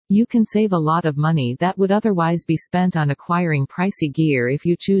You can save a lot of money that would otherwise be spent on acquiring pricey gear if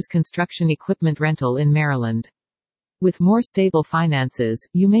you choose construction equipment rental in Maryland. With more stable finances,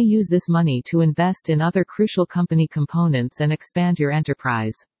 you may use this money to invest in other crucial company components and expand your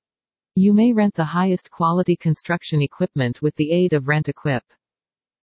enterprise. You may rent the highest quality construction equipment with the aid of Rent-A-Quip.